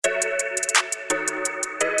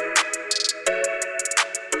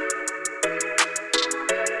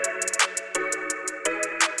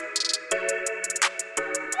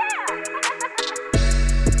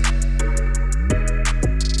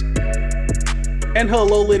And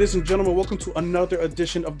hello, ladies and gentlemen. Welcome to another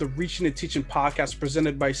edition of the Reaching and Teaching podcast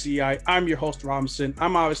presented by CI. I'm your host, Robinson.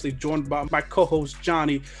 I'm obviously joined by my co-host,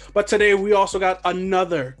 Johnny. But today we also got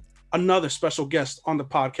another special guest on the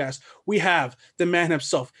podcast. We have the man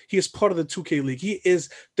himself. He is part of the 2K League. He is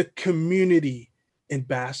the community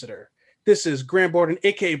ambassador. This is Grant Borden,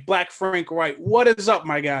 aka Black Frank White. What is up,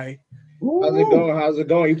 my guy? How's it going? How's it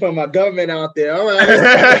going? You put my government out there. All right.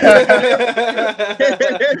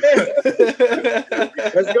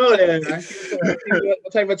 Let's go then. I see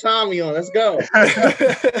what type of time we on. Let's go.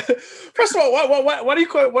 First of all, what do you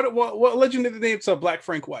call what led you to the name to Black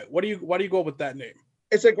Frank White? Why do you go with that name?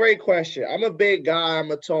 It's a great question. I'm a big guy.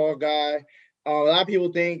 I'm a tall guy. A lot of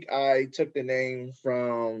people think I took the name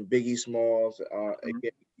from Biggie Smalls, or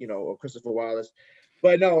Christopher Wallace.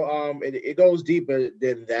 But no, it goes deeper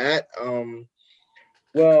than that.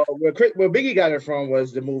 Well, where Biggie got it from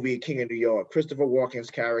was the movie King of New York. Christopher Walken's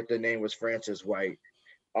character name was Francis White.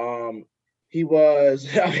 He was,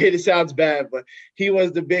 I mean, it sounds bad, but he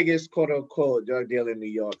was the biggest quote unquote drug dealer in New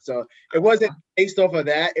York. So it wasn't based off of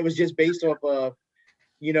that. It was just based off of,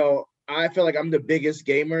 I feel like I'm the biggest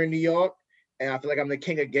gamer in New York. And I feel like I'm the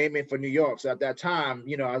king of gaming for New York. So at that time,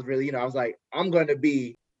 I was really, I was like, I'm going to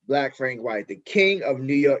be Black Frank White, the king of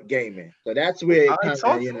New York gaming. So that's where it kind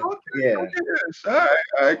of, yeah. All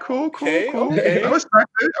right, cool. Okay. I respect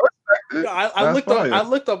it. I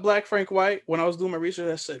looked up Black Frank White when I was doing my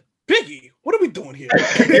research. I said, Biggie, what are we doing here?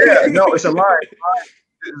 Yeah, no, it's a lie. It's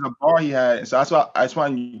a bar he had. So that's why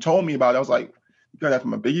you told me about it. I was like, you got that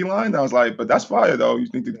from a Biggie line? I was like, but that's fire though. You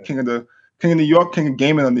think the king of New York, king of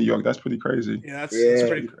gaming in New York. That's pretty crazy. Yeah, that's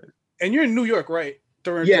pretty crazy. And you're in New York, right?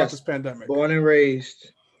 During this pandemic. Born and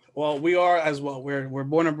raised. Well, we are as well. We're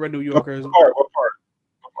born and bred New Yorkers. What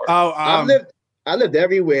part? I lived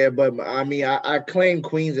everywhere, but I mean, I claim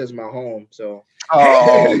Queens as my home. So.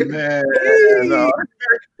 Oh man,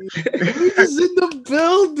 He's in the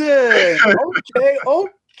building.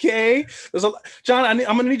 Okay. John, I'm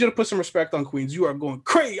gonna need you to put some respect on Queens. You are going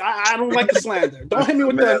crazy. I don't like the slander. Don't hit me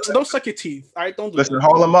with that. Don't suck your teeth. All right, don't do Listen, that.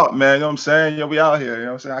 Harlem up, man. You know what I'm saying? Yo, we out here. You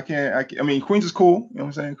know what I'm saying? I mean, Queens is cool. You know what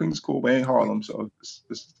I'm saying? Queens is cool, but ain't Harlem. So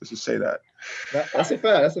let's just say that. That's a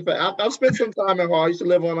fact. I've spent some time in Harlem. I used to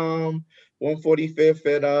live on 145th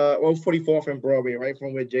and 144th and Broadway, right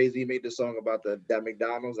from where Jay-Z made the song about that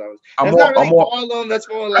McDonald's. That's not really Harlem. That's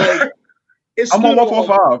more like. I'm on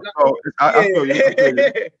 145. So I feel you.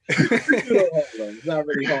 It's not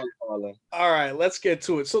really Harlem. All right, let's get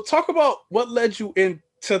to it. So talk about what led you into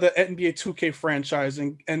the NBA 2K franchise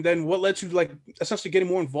and then what led you like essentially getting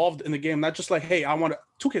more involved in the game. Not just like, hey,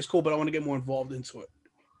 2K is cool, but I want to get more involved into it.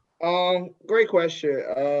 Great question.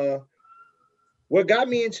 What got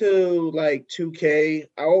me into like 2K,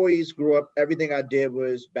 I always grew up, everything I did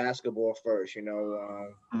was basketball first, I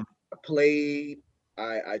played,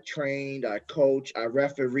 I trained, I coached, I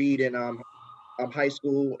refereed in high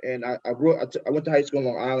school, and I went to high school in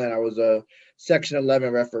Long Island. I was a Section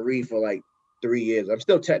 11 referee for like 3 years. I'm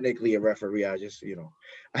still technically a referee. I just,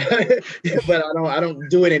 but I don't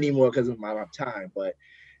do it anymore because of my time. But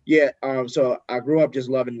yeah, so I grew up just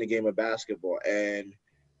loving the game of basketball, and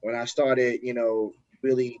when I started,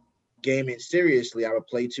 really gaming seriously, I would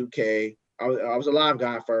play 2K. I was a live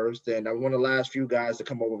guy first, and I was one of the last few guys to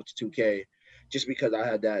come over to 2K, just because I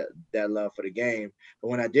had that love for the game. But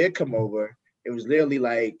when I did come over, it was literally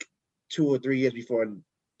like 2 or 3 years before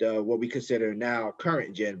what we consider now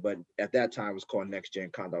current gen, but at that time it was called next gen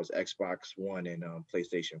console. That was Xbox One and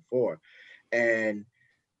PlayStation 4. And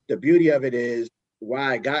the beauty of it is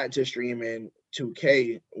why I got into streaming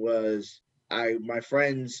 2K was my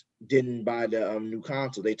friends didn't buy the new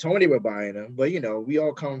console. They told me they were buying them, but we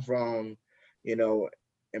all come from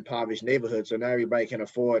impoverished neighborhoods, so not everybody can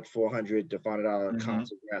afford $400 to $500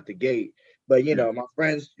 console out the gate. But my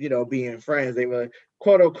friends, being friends, they were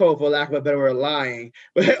quote unquote, for lack of a better word, lying,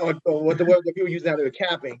 or what the word that people use now, they were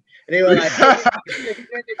capping, and they were like, first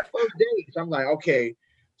date. So I'm like, okay,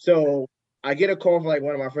 so I get a call from like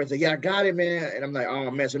one of my friends, like, yeah, I got it, man, and I'm like,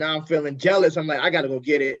 oh man, so now I'm feeling jealous. I'm like, I gotta go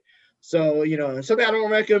get it. So something I don't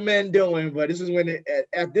recommend doing, but this is when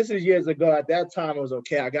this is years ago. At that time, it was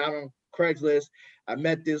okay. I got on Craigslist. I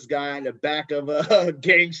met this guy in the back of a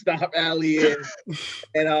GameStop alley, and he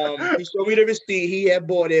showed me the receipt. He had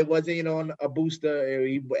bought it. It wasn't on a booster.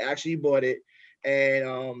 He actually bought it,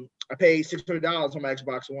 and I paid $600 for my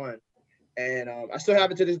Xbox One, and I still have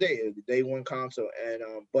it to this day, the day one console. And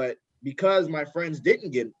but because my friends didn't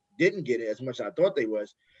get it as much as I thought they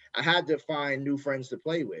was, I had to find new friends to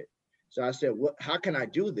play with. So I said, how can I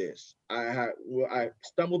do this? I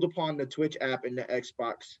stumbled upon the Twitch app in the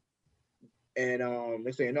Xbox And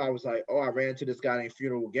they say, no, I was like, oh, I ran into this guy named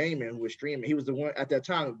Funeral Gaming who was streaming. He was the one at that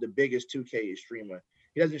time, the biggest 2K streamer.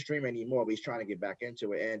 He doesn't stream anymore, but he's trying to get back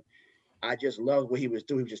into it. And I just loved what he was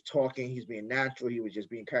doing. He was just talking. He's being natural. He was just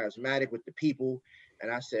being charismatic with the people.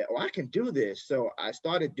 And I said, oh, I can do this. So I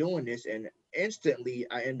started doing this, and instantly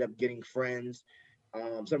I ended up getting friends.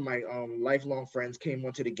 Some of my lifelong friends came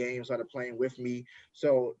onto the game, started playing with me.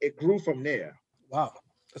 So it grew from there. Wow,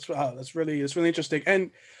 that's really interesting.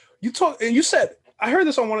 And you said, I heard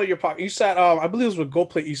this on one of your podcasts. You said, I believe it was with Go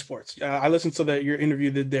Play Esports. I listened to your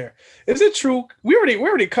interview did there. Is it true? We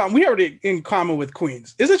already in common with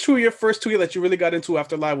Queens. Is it true your first 2K that you really got into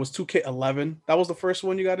after live was 2K11? That was the first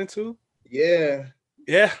one you got into? Yeah.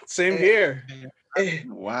 Yeah, same here.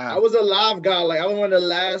 Wow. I was a live guy. Like, I was one of the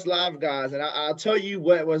last live guys. And I'll tell you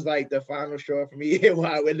what was like the final straw for me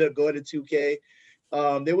when I ended up going to 2K.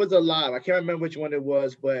 There was a live. I can't remember which one it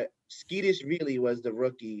was, but Skeetish really was the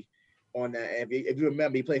rookie on that. If you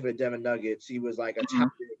remember, he played for the Denver Nuggets. He was like a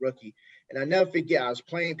talented rookie. And I never forget, I was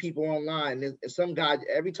playing people online, and some guy,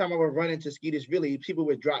 every time I would run into Skeetish Really, people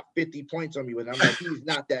would drop 50 points on me, and I'm like, he's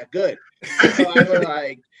not that good. So I was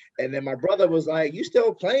like, and then my brother was like, you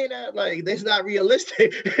still playing that? Like, that's not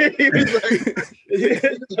realistic. He was like,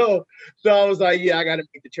 so I was like, yeah, I got to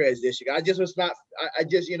make the transition. I just was not, I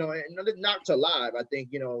just, not to live. I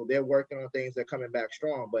think, they're working on things that are coming back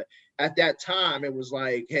strong. But at that time, it was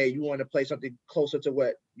like, hey, you want to play something closer to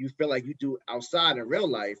what you feel like you do outside in real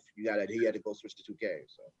life, he had to go switch to 2K.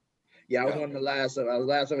 So yeah, I was one of the last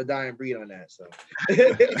of a dying breed on that. So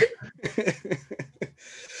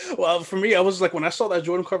well, for me, I was like, when I saw that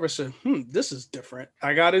Jordan cover, I said, this is different.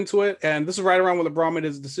 I got into it, and this is right around when LeBron made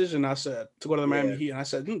his decision, I said, to go to the Miami Heat. And I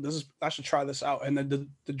said, I should try this out. And then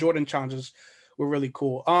the Jordan challenges were really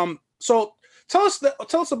cool. So tell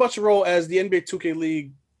us about your role as the NBA 2K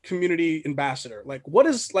League community ambassador. Like, what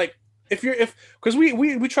is, like, because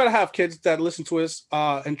we try to have kids that listen to us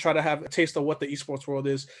and try to have a taste of what the esports world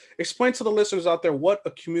is. Explain to the listeners out there what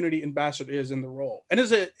a community ambassador is in the role. And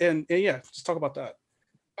just talk about that.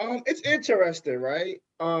 It's interesting, right?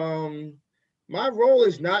 My role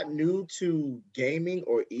is not new to gaming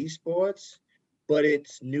or esports, but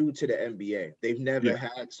it's new to the NBA. They've never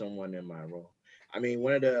had someone in my role. I mean,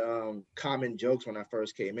 one of the common jokes when I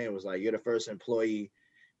first came in was like, you're the first employee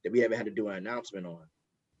that we ever had to do an announcement on.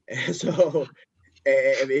 And so,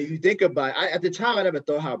 if you think about it, at the time, I never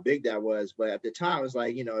thought how big that was. But at the time, it was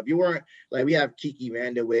like, if you weren't, like, we have Kiki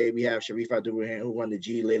Vandeweghe, we have Sharif Abdul-Rahman who won the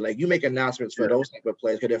G League. Like, you make announcements for those type of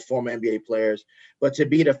players because they're former NBA players. But to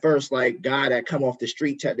be the first, like, guy that come off the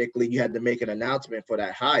street, technically, you had to make an announcement for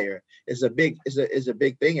that hire. It's a big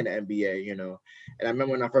thing in the NBA, And I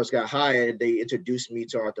remember when I first got hired, they introduced me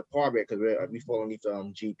to our department because we fall underneath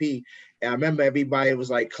GP. And I remember everybody was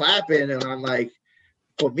like clapping, and I'm like,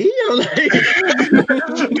 for me, I'm like,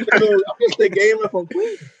 I'm just a gamer from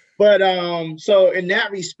Queens. But so in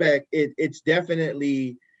that respect, it's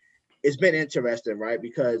definitely, it's been interesting, right?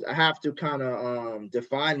 Because I have to kind of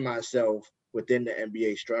define myself within the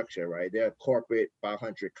NBA structure, right? They're a corporate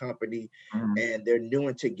 500 company, and they're new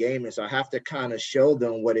into gaming, so I have to kind of show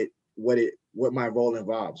them what my role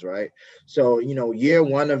involves, right? So year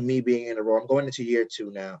one of me being in the role, I'm going into year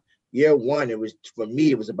 2 now. Year 1, it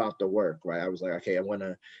was about the work, right? I was like, okay, I want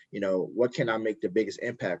to, what can I make the biggest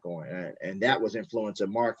impact on? And that was influencer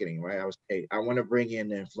marketing, right? I want to bring in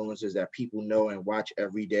the influencers that people know and watch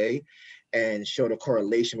every day and show the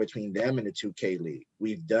correlation between them and the 2K League.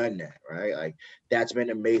 We've done that, right? Like, that's been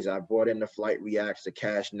amazing. I brought in the Flight Reacts, the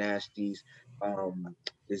Cash Nasties,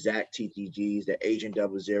 the Zach TTGs, the Agent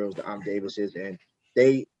 00s, the Davises, and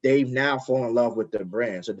they've now fallen in love with the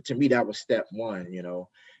brand. So to me, that was step 1,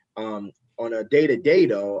 On a day-to-day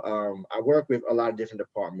though, I work with a lot of different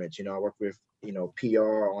departments. I work with,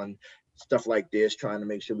 PR on stuff like this, trying to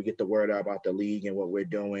make sure we get the word out about the league and what we're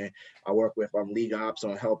doing. I work with league ops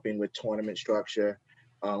on helping with tournament structure.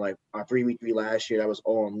 Like our 3v3 last year, that was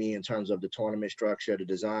all on me in terms of the tournament structure, the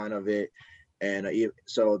design of it. And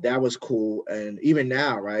so that was cool. And even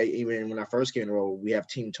now, right, even when I first came in the role, we have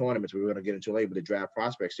team tournaments. We're going to get into later, but the Draft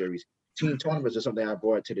Prospect Series. Team tournaments is something I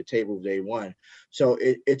brought to the table day one. So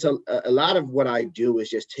it's a lot of what I do is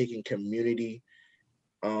just taking community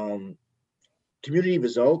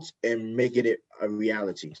results and making it a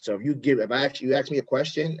reality. So if you ask me a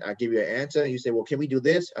question, I give you an answer, and you say, well, can we do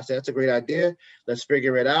this? I said, that's a great idea. Let's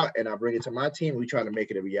figure it out. And I'll bring it to my team. We try to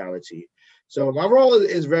make it a reality. So my role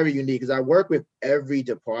is very unique because I work with every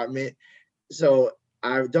department. So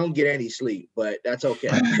I don't get any sleep, but that's okay.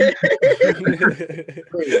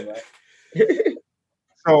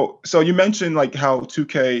 So you mentioned like how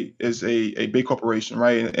 2K is a big corporation,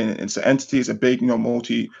 right? And it's an entity, it's a big,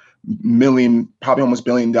 probably almost $1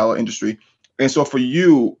 billion industry. And so for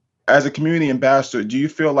you as a community ambassador, do you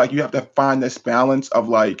feel like you have to find this balance of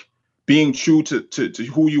like being true to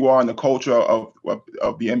who you are and the culture of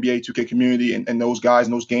the NBA 2K community and those guys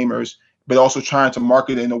and those gamers, but also trying to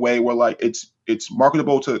market it in a way where like it's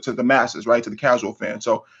marketable to the masses, right? To the casual fan.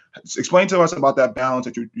 So explain to us about that balance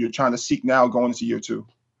that you're trying to seek now going into year 2.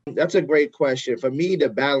 That's a great question. For me, the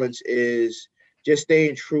balance is just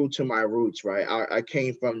staying true to my roots, right? I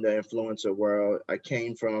came from the influencer world. I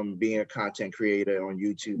came from being a content creator on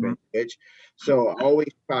YouTube and Twitch. So I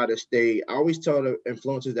always try to I always tell the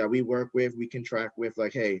influencers that we work with, we contract with,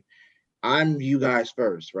 like, hey, I'm you guys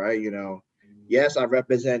first, right? You know, yes, I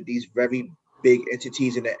represent these very big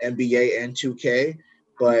entities in the NBA and 2K,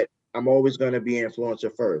 but I'm always going to be an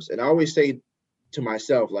influencer first. And I always say to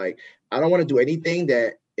myself, like, I don't want to do anything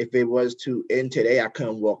that if it was to end today, I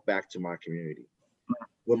couldn't walk back to my community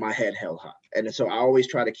with my head held high. And so I always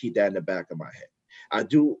try to keep that in the back of my head. I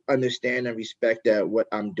do understand and respect that what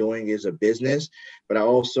I'm doing is a business, but I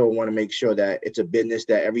also want to make sure that it's a business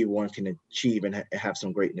that everyone can achieve and have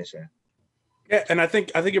some greatness in. Yeah, and I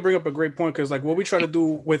think you bring up a great point, because like what we try to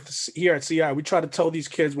do with here at CI, we try to tell these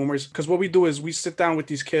kids because what we do is we sit down with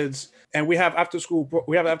these kids and we have after school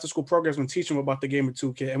programs and teach them about the game of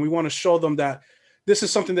 2K, and we want to show them that this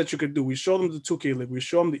is something that you could do. We show them the 2K League, we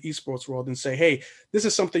show them the esports world, and say, hey, this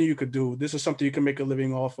is something you could do. This is something you can make a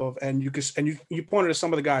living off of. And you pointed to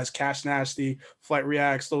some of the guys, Cash Nasty, Flight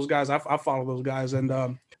Reacts, those guys. I follow those guys, and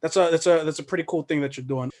that's a pretty cool thing that you're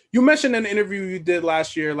doing. You mentioned in an interview you did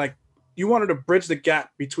last year, like, you wanted to bridge the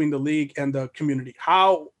gap between the league and the community.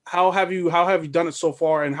 How have you done it so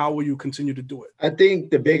far, and how will you continue to do it? I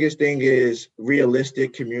think the biggest thing is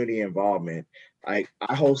realistic community involvement. I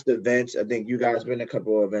host events. I think you guys been to a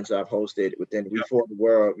couple of events I've hosted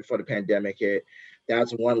before the pandemic hit.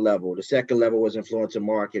 That's one level. The second level was influencer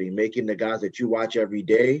marketing, making the guys that you watch every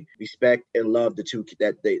day respect and love that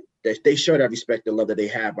they show that respect and love that they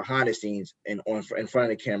have behind the scenes and in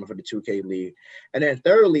front of the camera for the 2K League. And then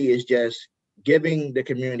thirdly is just giving the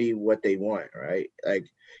community what they want, right? Like,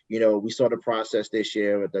 you know, we saw the process this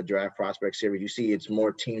year with the Draft Prospect Series. You see it's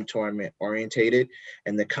more team tournament orientated,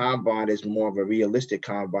 and the combine is more of a realistic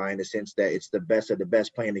combine in the sense that it's the best of the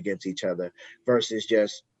best playing against each other versus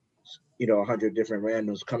just, you know, 100 different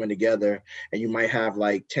randoms coming together, and you might have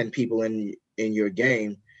like 10 people in your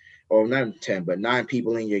game, or not 10, but 9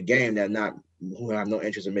 people in your game who have no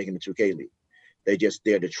interest in making the 2K League. They just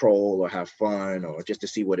there to troll or have fun or just to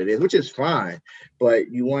see what it is, which is fine.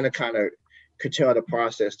 But you want to kind of curtail the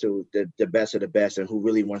process to the best of the best and who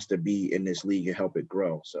really wants to be in this league and help it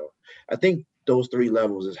grow. So I think those 3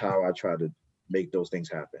 levels is how I try to make those things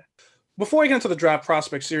happen. Before we get into the Draft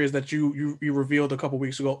Prospect Series that you revealed a couple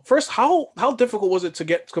weeks ago, first, how difficult was it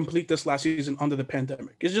to complete this last season under the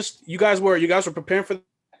pandemic? It's just you guys were preparing for the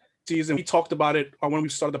season. We talked about it when we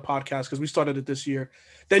started the podcast because we started it this year.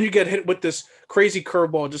 Then you get hit with this crazy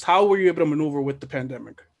curveball. Just how were you able to maneuver with the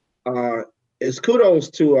pandemic? It's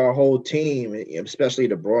kudos to our whole team, especially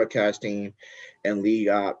the broadcast team and league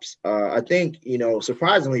ops. I think, you know,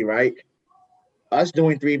 surprisingly, right, us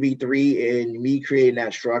doing 3v3 and me creating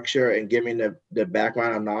that structure and giving the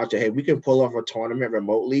background and knowledge that, hey, we can pull off a tournament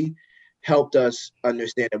remotely, helped us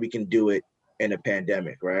understand that we can do it in a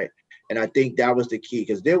pandemic, right? And I think that was the key,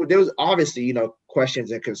 because there was obviously, you know,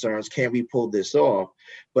 questions and concerns. Can we pull this off?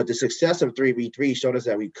 But the success of 3v3 showed us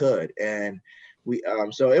that we could. And we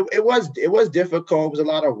so it was difficult. It was a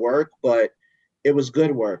lot of work, but it was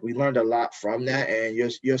good work. We learned a lot from that, and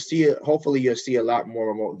you'll see it. Hopefully, you'll see a lot more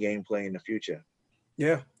remote gameplay in the future.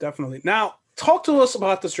 Yeah, definitely. Now, talk to us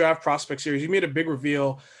about this Draft Prospect Series. You made a big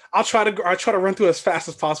reveal. I'll try to run through as fast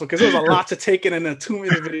as possible because there was a lot to take in a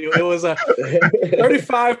 2-minute video. It was a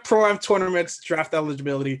 35 Pro-Am tournaments draft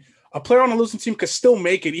eligibility. A player on a losing team could still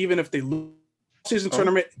make it even if they lose. Season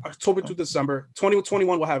tournament October to December.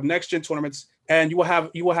 2021 will have next gen tournaments, and you will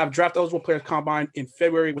have draft eligible players combine in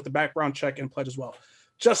February with the background check and pledge as well.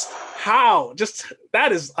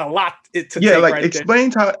 That is a lot to take. Like right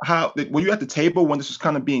explain how were you at the table when this was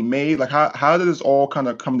kind of being made? Like how did this all kind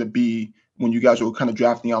of come to be when you guys were kind of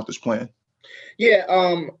drafting out this plan? Yeah,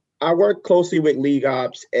 I worked closely with league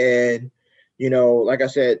ops, and you know, like I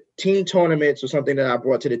said, team tournaments was something that I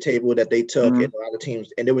brought to the table that they took, and a lot of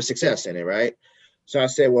teams, and there was success in it, right? So I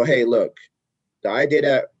said, well, hey, look, the idea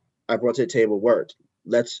that I brought to the table worked.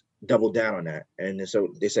 Let's double down on that. And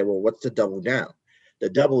so they said, well, what's the double down? The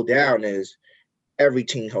double down is every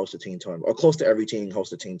team hosts a team tournament, or close to every team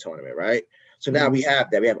hosts a team tournament, right? So now we have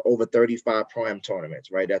that. We have over 35 Pro-Am tournaments,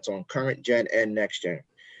 right? That's on current gen and next gen.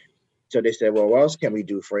 So they said, well, what else can we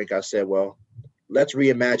do, Frank? I said, well, let's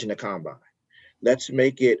reimagine the combine. Let's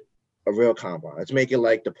make it a real combine. Let's make it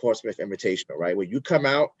like the Portsmouth Invitational, right? When you come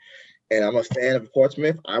out, and I'm a fan of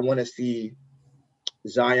Portsmouth, I want to see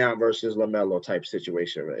Zion versus LaMelo type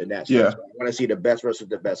situation, right? In that sense, I want to see the best versus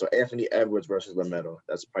the best. So Anthony Edwards versus LaMelo.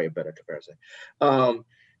 That's probably a better comparison.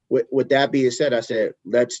 With that being said, I said,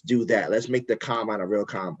 let's do that. Let's make the combine a real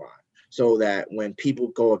combine so that when people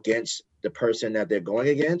go against the person that they're going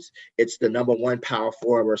against, it's the number one power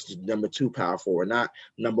forward versus number two power forward, not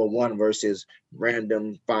number one versus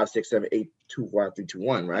random 5, 6, 7, 8, 2, 4, 3, 2,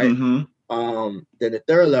 1, right? Mm-hmm. Then the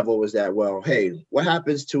third level was that, well, hey, what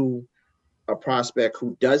happens to a prospect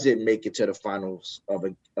who doesn't make it to the finals of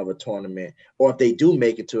a tournament, or if they do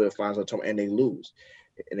make it to the finals of a tournament and they lose?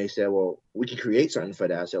 And they said, well, we can create something for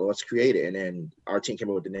that. I said, well, let's create it. And then our team came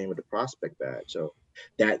up with the name of the prospect badge. So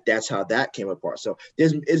that's how that came apart. So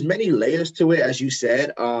there's many layers to it, as you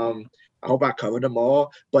said. I hope I covered them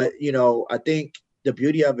all. But, I think the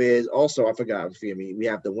beauty of it is also, I forgot, forgive me, we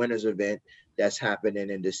have the winners event that's happening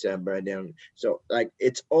in December. And then, so like,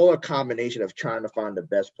 it's all a combination of trying to find the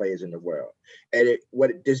best players in the world. And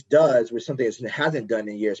what this does, with something that hasn't done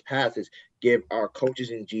in years past, is give our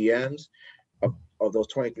coaches and GMs of those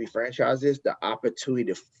 23 franchises the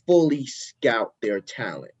opportunity to fully scout their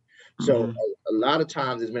talent. So a lot of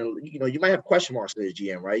times there's been, you might have question marks as a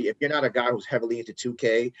GM, right? If you're not a guy who's heavily into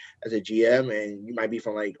 2K as a GM, and you might be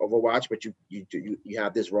from like Overwatch, but you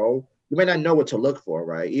have this role, you might not know what to look for,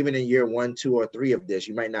 right? Even in year 1, 2, or 3 of this,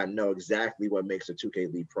 you might not know exactly what makes a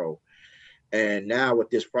 2K League Pro. And now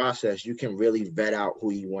with this process, you can really vet out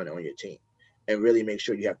who you want on your team and really make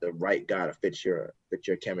sure you have the right guy to fit your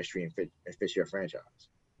chemistry and fit your franchise.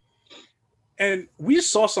 And we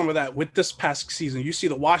saw some of that with this past season. You see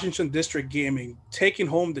the Washington District Gaming taking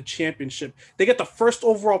home the championship. They get the first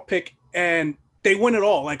overall pick and they win it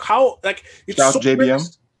all. Like how, like it's shout so out to JBM.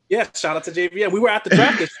 Crazy. Yeah, shout out to JBM. We were at the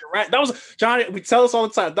draft this year, right? That was Johnny. We tell us all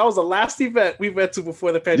the time. That was the last event we went to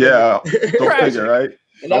before the pandemic. Yeah, go figure, right?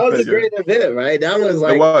 And that was a great event, right? That was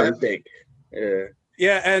like epic. Yeah.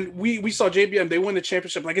 Yeah, and we saw JBM, they win the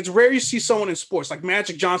championship. Like, it's rare you see someone in sports, like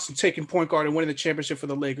Magic Johnson taking point guard and winning the championship for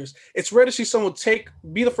the Lakers. It's rare to see someone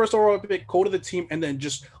be the first overall pick, go to the team, and then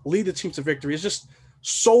just lead the team to victory. It's just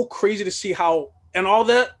so crazy to see how, and all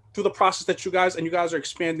that through the process that you guys are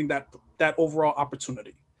expanding that overall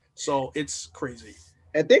opportunity. So it's crazy.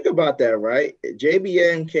 And think about that, right?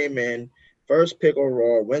 JBM came in, first pick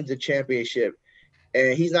overall, wins the championship,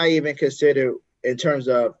 and he's not even considered in terms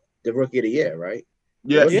of the rookie of the year, right?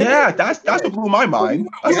 Yeah, that's what blew my mind.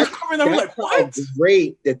 I was covering that, like, what? How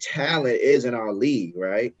great the talent is in our league,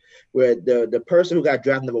 right? Where the person who got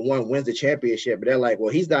drafted number 1 wins the championship, but they're like,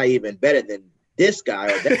 well, he's not even better than this guy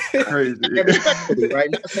or that guy. Crazy. Respectfully, right?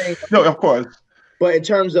 Not saying no, of course. But in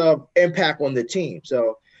terms of impact on the team.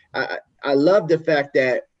 So I love the fact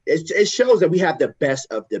that it shows that we have the best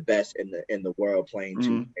of the best in the world playing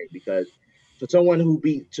 2K, because for someone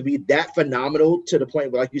to be that phenomenal to the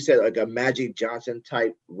point where, like you said, like a Magic Johnson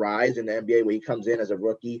type rise in the NBA, where he comes in as a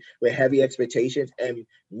rookie with heavy expectations and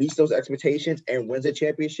meets those expectations and wins a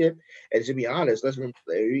championship. And to be honest, let's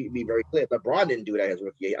be very clear, LeBron didn't do that as a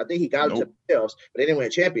rookie. I think he got into the playoffs, but they didn't win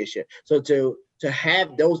a championship. So to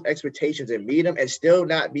have those expectations and meet them and still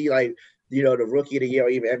not be like, the rookie of the year or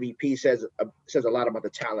even MVP says a lot about the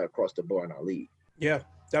talent across the board in our league. Yeah.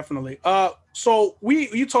 Definitely. So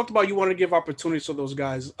you talked about you wanted to give opportunities to those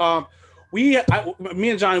guys. Me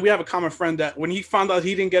and Johnny, we have a common friend that when he found out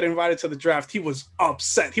he didn't get invited to the draft, he was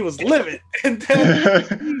upset. He was livid. And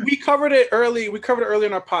then we covered it early. We covered it early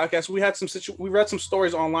in our podcast. We had we read some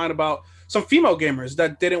stories online about some female gamers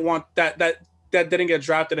that didn't want that didn't get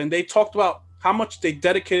drafted, and they talked about how much they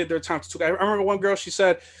dedicated their time to 2K. I remember one girl, she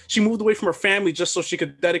said she moved away from her family just so she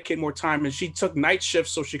could dedicate more time, and she took night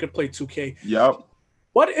shifts so she could play 2K. Yep.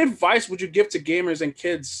 What advice would you give to gamers and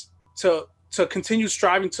kids to continue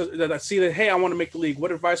striving to see that, hey, I want to make the league?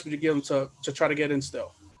 What advice would you give them to try to get in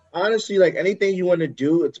still? Honestly, like anything you want to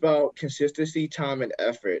do, it's about consistency, time, and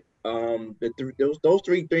effort. Those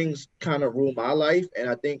 3 things kind of rule my life, and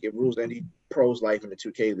I think it rules any pro's life in the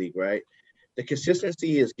 2K League, right? The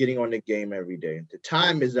consistency is getting on the game every day. The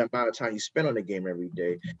time is the amount of time you spend on the game every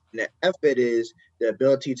day. And the effort is the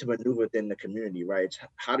ability to maneuver within the community, right? It's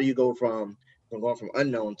how do you go from going from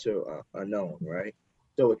unknown to unknown, right?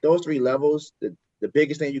 So with those 3 levels, the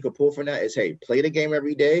biggest thing you can pull from that is, hey, play the game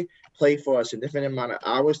every day, play for a significant amount of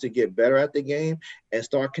hours to get better at the game, and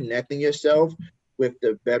start connecting yourself with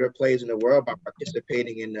the better players in the world by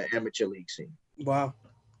participating in the amateur league scene. Wow.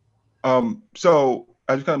 So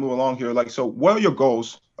I just kind of move along here. Like, so what are your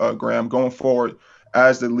goals, Graham, going forward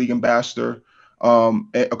as the league ambassador?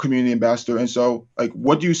 a community ambassador. And so, like,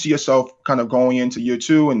 what do you see yourself kind of going into year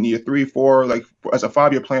 2 and year 3, 4, like as a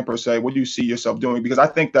 5-year plan per se? What do you see yourself doing? Because I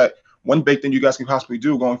think that one big thing you guys can possibly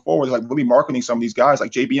do going forward is like really marketing some of these guys.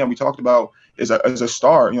 Like JBM, we talked about, is a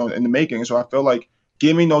star, in the making. And so I feel like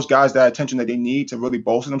giving those guys that attention that they need to really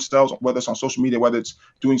bolster themselves, whether it's on social media, whether it's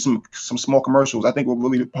doing some small commercials, I think will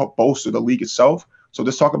really help bolster the league itself. So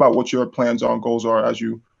let's talk about what your plans are and goals are as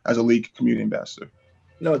a league community ambassador.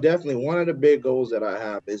 No, definitely. One of the big goals that I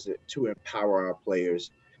have is to empower our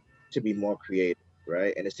players to be more creative,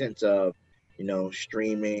 right? In the sense of,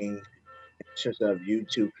 streaming, in terms of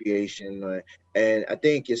YouTube creation. And I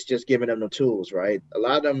think it's just giving them the tools, right? A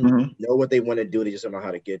lot of them know what they want to do. They just don't know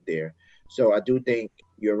how to get there. So I do think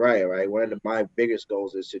you're right? One of my biggest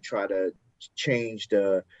goals is to try to change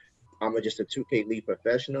I'm just a 2K League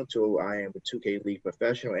professional to I am a 2K League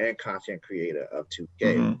professional and content creator of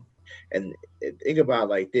 2K. And think about it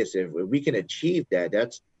like this: if we can achieve that,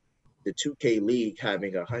 that's the 2K League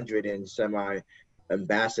having 100 and semi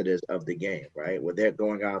ambassadors of the game, right? Where they're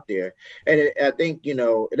going out there, and I think it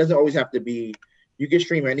doesn't always have to be. You can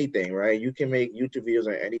stream anything, right? You can make YouTube videos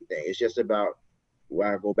on anything. It's just about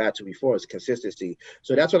where I go back to before is consistency.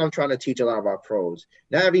 So that's what I'm trying to teach a lot of our pros.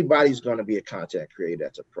 Not everybody's going to be a content creator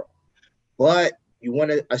that's a pro, but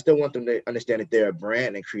I still want them to understand that they're a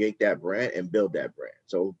brand and create that brand and build that brand.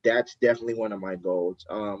 So that's definitely one of my goals.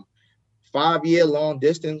 5-year long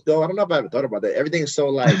distance goal. I don't know if I ever thought about that. Everything is so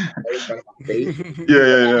like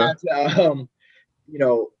yeah.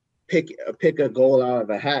 Pick a goal out of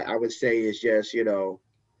a hat. I would say is just,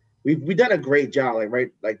 we've done a great job.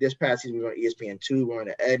 Like this past season, we were on ESPN2, we were on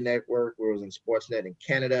the Ed Network, we was in Sportsnet in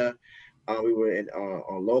Canada. We were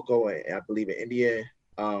on Loco, and I believe in India.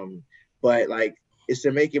 But like, it's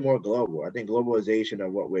to make it more global. I think globalization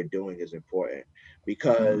of what we're doing is important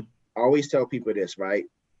because I always tell people this, right?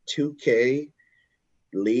 2K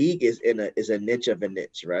League is a niche of a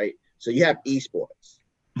niche, right? So you have esports,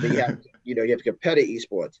 then you have you have competitive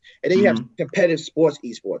esports, and then you have competitive sports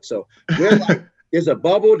esports. So we're like, there's a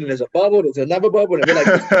bubble, then there's a bubble, there's another bubble, and we're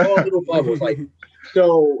like all little bubbles. Like,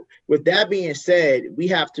 so with that being said, we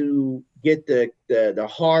have to get the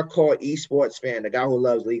hardcore esports fan, the guy who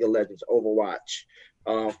loves League of Legends, Overwatch,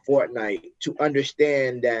 Fortnite, to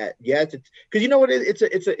understand that because you know what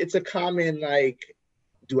it's a common like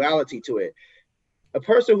duality to it. A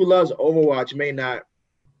person who loves Overwatch may not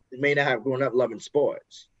have grown up loving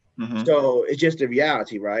sports, so it's just the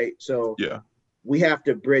reality, right? So we have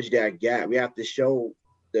to bridge that gap. We have to show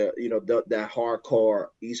that hardcore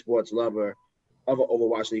esports lover of an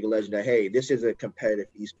Overwatch League of Legends that, hey, this is a competitive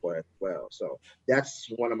esport as well. So that's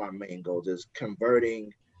one of my main goals, is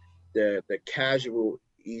converting the casual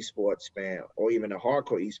esports fan or even a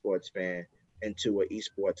hardcore esports fan into an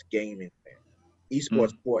esports gaming fan,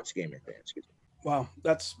 sports gaming fan. Excuse me. Wow,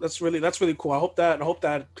 that's really cool. I hope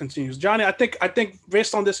that continues. Johnny, I think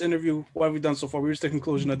based on this interview, what we've done so far, we reached the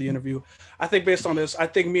conclusion of the interview. I think based on this, I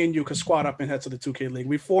think me and you could squad up and head to the 2K League.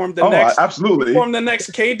 We formed the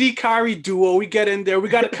next KD Kyrie duo. We get in there. We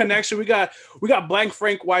got a connection. We got Blank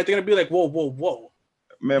Frank White. They're gonna be like, whoa.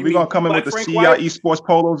 Man, we're going to come in with the CI Esports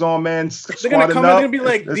polos on, man. They're going to come in, they're going to be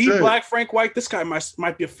like, Black Frank White, this guy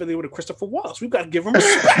might be affiliated with Christopher Wallace. We've got to give him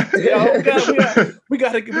respect. We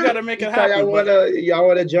got to make it happen. Y'all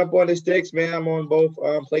want to jump on the sticks, man? I'm on both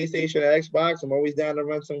PlayStation and Xbox. I'm always down to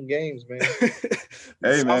run some games, man.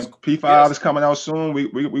 Hey, man, P5 is coming out soon. We're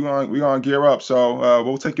going to gear up. So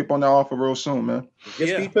we'll take you up on that offer real soon, man.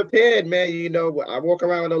 Just be prepared, man. I walk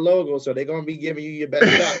around with a logo, so they're going to be giving you your best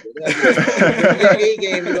shot.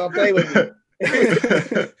 Game, you're gonna play with me.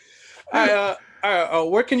 All right.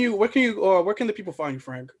 Where can the people find you,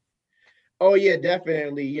 Frank? Oh yeah,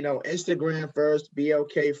 definitely. Instagram first,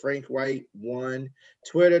 BLK Frank White 1.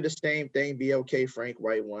 Twitter, the same thing, BLK Frank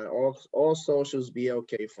White 1. All socials,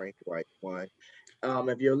 BLK Frank White 1.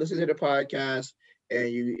 If you're listening to the podcast and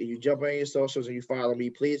you jump on your socials and you follow me,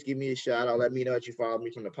 please give me a shout out. Let me know that you follow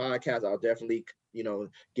me from the podcast. I'll definitely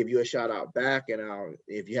give you a shout out back. And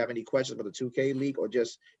if you have any questions about the 2K League or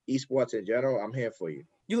just esports in general, I'm here for you.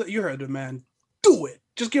 You heard it, man. Do it.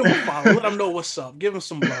 Just give him a follow. Let him know what's up. Give him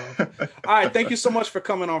some love. All right. Thank you so much for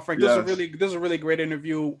coming on, Frank. This is a really great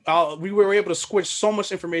interview. We were able to squish so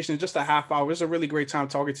much information in just a half hour. It's a really great time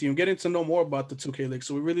talking to you and getting to know more about the 2K League.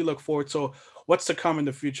 So we really look forward to what's to come in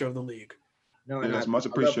the future of the league. No, yes, much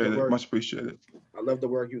appreciated. Much appreciated. I love the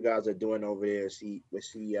work you guys are doing over there with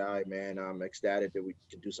CEI, man. I'm ecstatic that we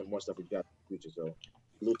can do some more stuff we got in the future. So,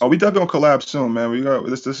 we definitely gonna collab soon, man. We got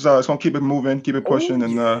this is it's gonna keep it moving, keep it pushing,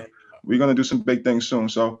 and we're gonna do some big things soon.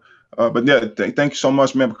 So, but yeah, thank you so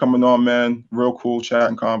much, man, for coming on, man. Real cool chat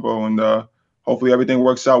and convo, and hopefully everything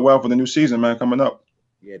works out well for the new season, man, coming up.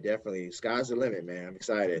 Yeah, definitely. Sky's the limit, man. I'm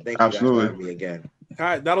excited. Thank you guys for having me again. All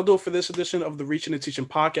right, that'll do it for this edition of the Reaching and Teaching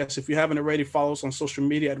podcast. If you haven't already, follow us on social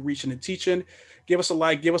media at Reaching and Teaching. Give us a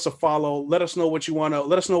like, give us a follow. Let us know what you want to.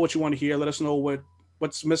 Let us know what you want to hear. Let us know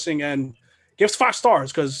what's missing, and give us 5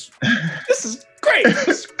 stars because this is great.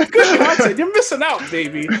 It's good content. You're missing out,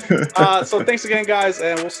 baby. So thanks again, guys,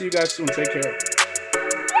 and we'll see you guys soon. Take care.